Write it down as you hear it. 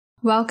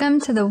Welcome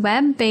to the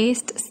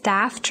web-based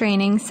staff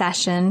training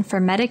session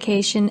for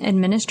medication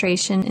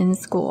administration in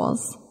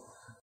schools.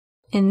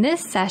 In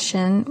this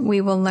session, we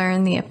will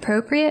learn the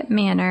appropriate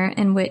manner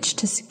in which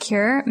to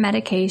secure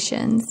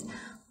medications,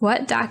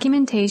 what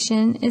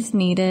documentation is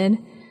needed,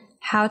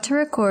 how to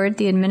record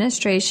the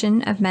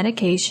administration of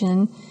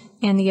medication,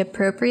 and the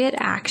appropriate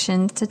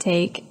actions to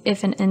take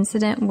if an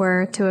incident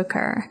were to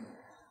occur.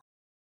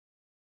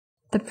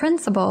 The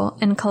principal,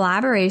 in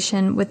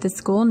collaboration with the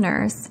school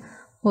nurse,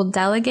 will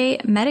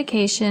delegate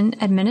medication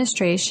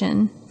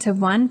administration to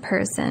one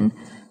person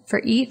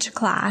for each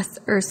class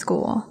or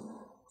school.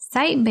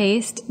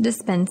 Site-based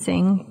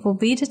dispensing will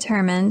be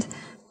determined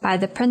by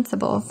the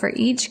principal for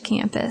each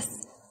campus.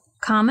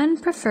 Common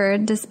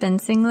preferred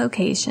dispensing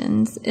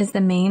locations is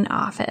the main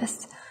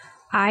office,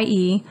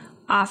 i.e.,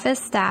 office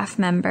staff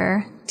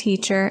member,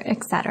 teacher,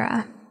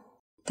 etc.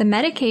 The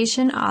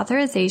medication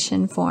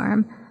authorization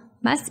form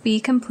must be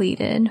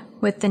completed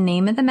with the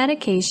name of the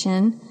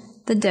medication,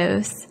 the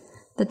dose,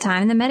 the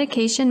time the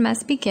medication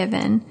must be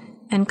given,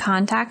 and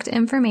contact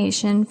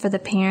information for the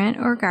parent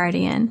or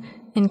guardian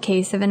in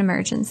case of an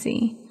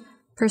emergency.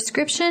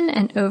 Prescription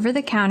and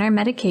over-the-counter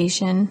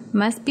medication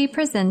must be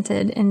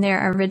presented in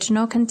their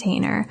original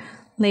container,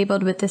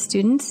 labeled with the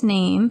student's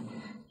name,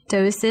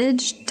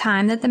 dosage,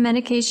 time that the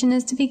medication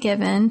is to be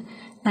given,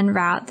 and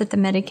route that the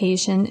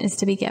medication is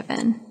to be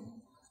given.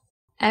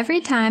 Every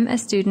time a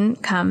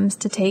student comes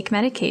to take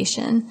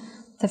medication,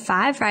 the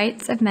 5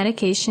 rights of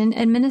medication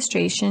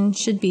administration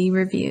should be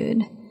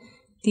reviewed.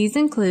 These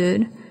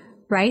include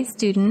right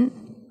student,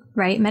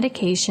 right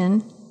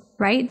medication,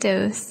 right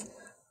dose,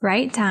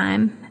 right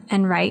time,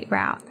 and right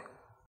route.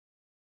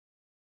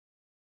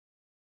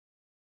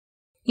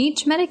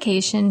 Each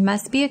medication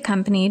must be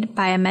accompanied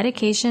by a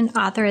medication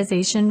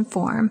authorization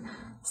form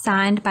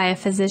signed by a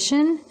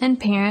physician and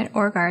parent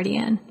or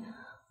guardian.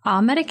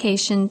 All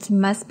medications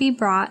must be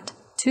brought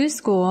to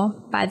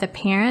school by the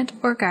parent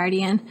or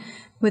guardian,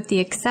 with the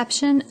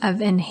exception of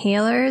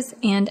inhalers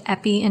and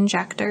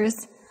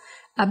epi-injectors.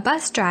 A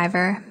bus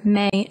driver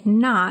may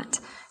not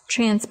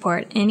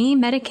transport any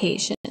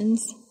medications.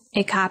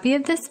 A copy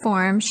of this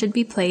form should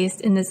be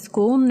placed in the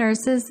school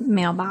nurse's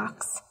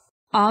mailbox.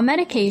 All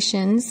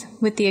medications,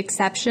 with the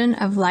exception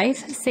of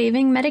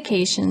life-saving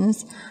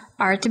medications,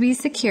 are to be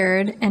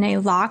secured in a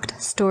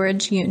locked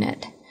storage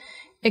unit.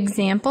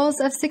 Examples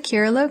of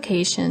secure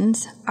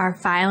locations are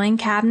filing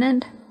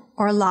cabinet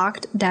or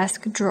locked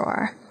desk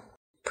drawer.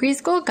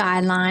 Preschool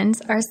guidelines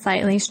are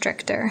slightly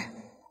stricter.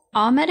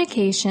 All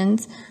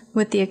medications,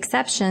 with the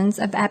exceptions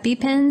of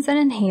EpiPens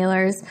and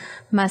inhalers,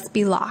 must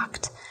be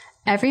locked.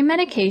 Every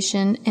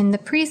medication in the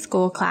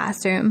preschool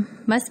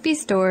classroom must be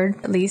stored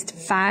at least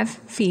 5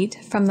 feet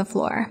from the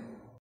floor.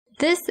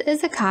 This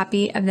is a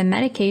copy of the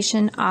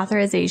medication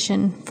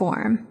authorization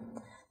form.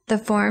 The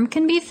form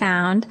can be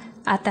found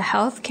at the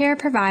healthcare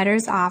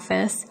provider's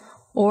office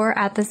or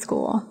at the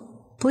school.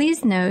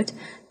 Please note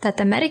that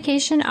the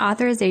medication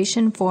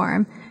authorization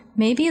form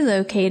may be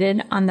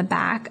located on the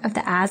back of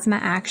the Asthma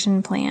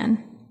Action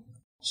Plan.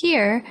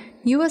 Here,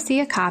 you will see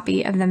a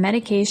copy of the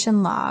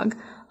medication log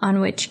on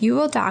which you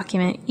will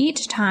document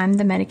each time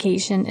the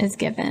medication is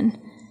given.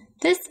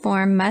 This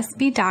form must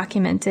be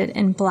documented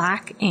in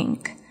black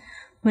ink.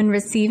 When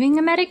receiving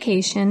a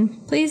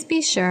medication, please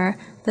be sure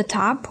the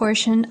top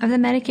portion of the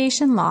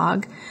medication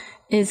log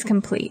is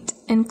complete,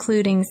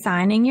 including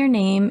signing your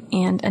name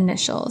and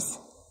initials.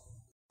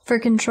 For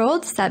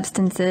controlled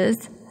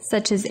substances,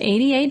 such as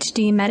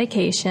ADHD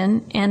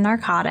medication and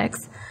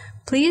narcotics,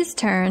 please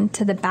turn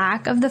to the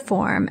back of the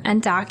form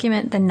and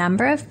document the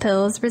number of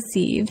pills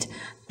received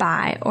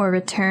by or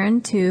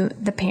returned to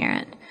the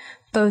parent.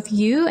 Both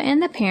you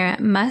and the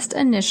parent must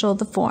initial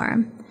the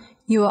form.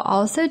 You will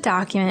also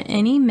document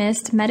any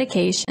missed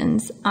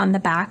medications on the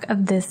back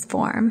of this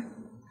form.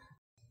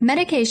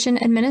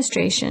 Medication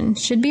administration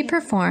should be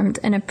performed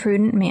in a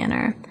prudent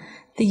manner.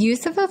 The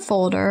use of a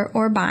folder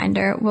or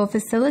binder will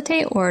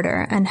facilitate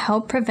order and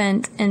help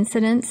prevent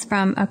incidents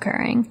from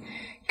occurring.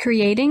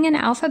 Creating an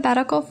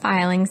alphabetical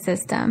filing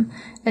system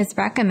is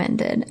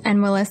recommended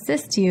and will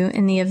assist you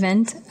in the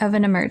event of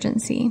an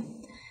emergency.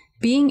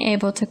 Being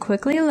able to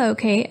quickly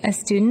locate a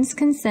student's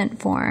consent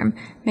form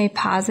may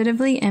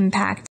positively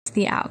impact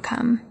the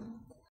outcome.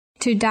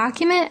 To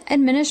document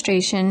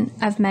administration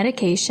of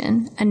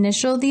medication,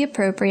 initial the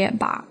appropriate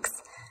box.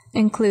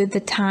 Include the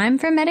time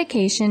for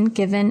medication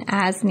given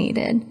as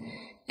needed.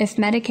 If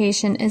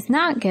medication is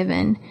not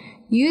given,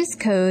 use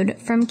code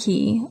from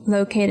key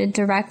located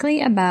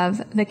directly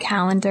above the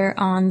calendar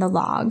on the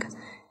log.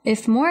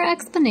 If more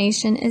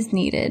explanation is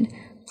needed,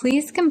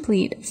 please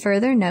complete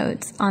further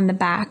notes on the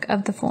back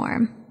of the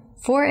form.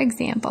 For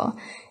example,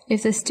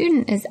 if the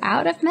student is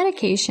out of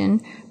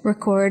medication,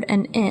 record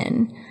an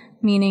N,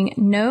 meaning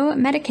no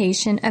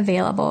medication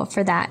available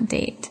for that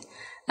date.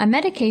 A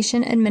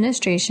medication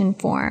administration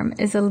form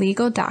is a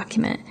legal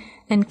document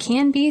and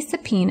can be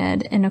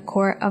subpoenaed in a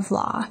court of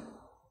law.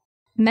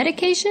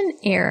 Medication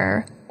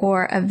error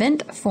or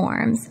event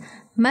forms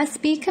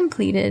must be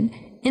completed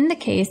in the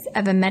case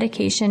of a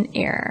medication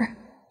error.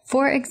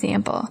 For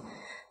example,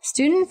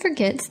 Student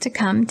forgets to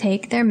come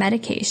take their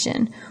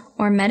medication,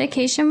 or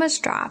medication was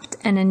dropped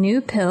and a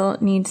new pill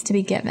needs to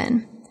be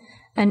given.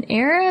 An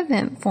error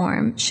event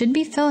form should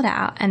be filled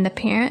out and the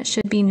parent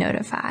should be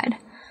notified.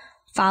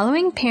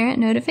 Following parent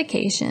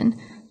notification,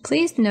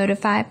 please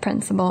notify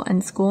principal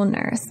and school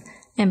nurse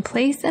and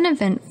place an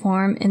event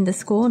form in the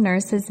school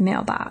nurse's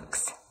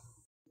mailbox.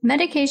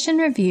 Medication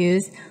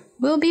reviews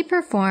will be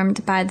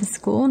performed by the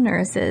school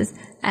nurses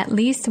at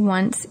least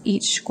once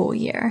each school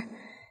year.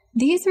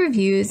 These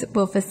reviews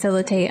will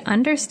facilitate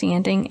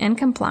understanding and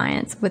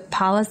compliance with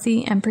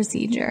policy and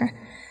procedure.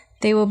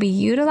 They will be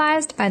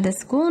utilized by the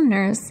school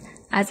nurse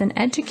as an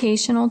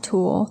educational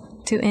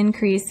tool to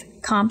increase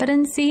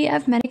competency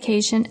of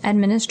medication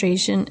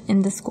administration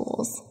in the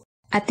schools.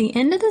 At the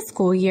end of the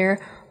school year,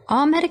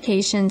 all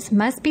medications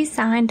must be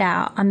signed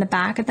out on the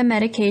back of the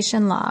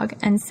medication log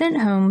and sent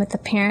home with a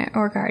parent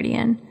or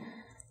guardian.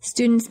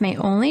 Students may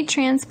only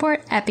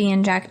transport epi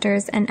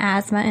injectors and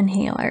asthma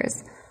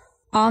inhalers.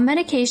 All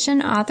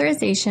medication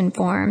authorization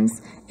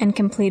forms and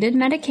completed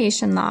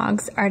medication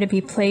logs are to be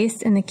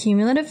placed in the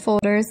cumulative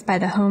folders by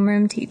the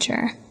homeroom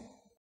teacher.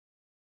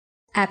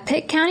 At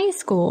Pitt County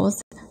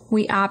Schools,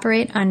 we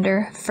operate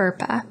under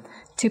FERPA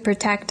to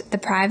protect the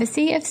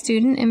privacy of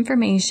student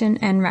information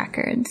and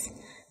records.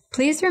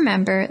 Please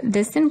remember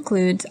this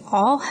includes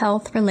all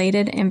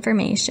health-related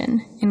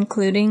information,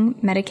 including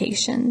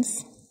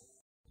medications.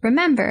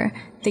 Remember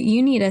that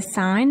you need a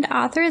signed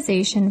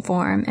authorization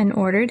form in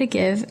order to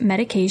give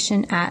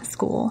medication at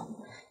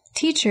school.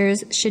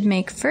 Teachers should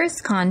make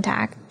first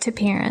contact to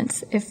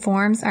parents if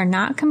forms are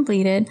not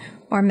completed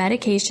or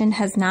medication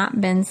has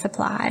not been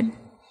supplied.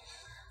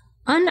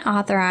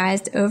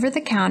 Unauthorized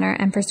over-the-counter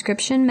and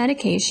prescription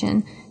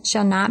medication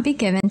shall not be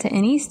given to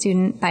any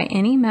student by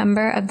any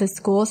member of the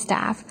school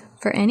staff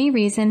for any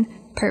reason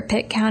per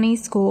Pitt County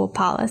School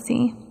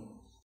Policy.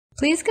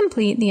 Please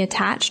complete the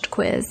attached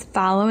quiz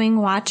following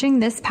watching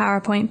this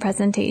PowerPoint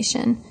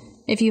presentation.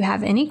 If you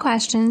have any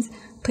questions,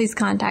 please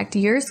contact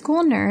your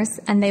school nurse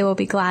and they will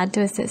be glad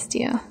to assist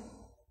you.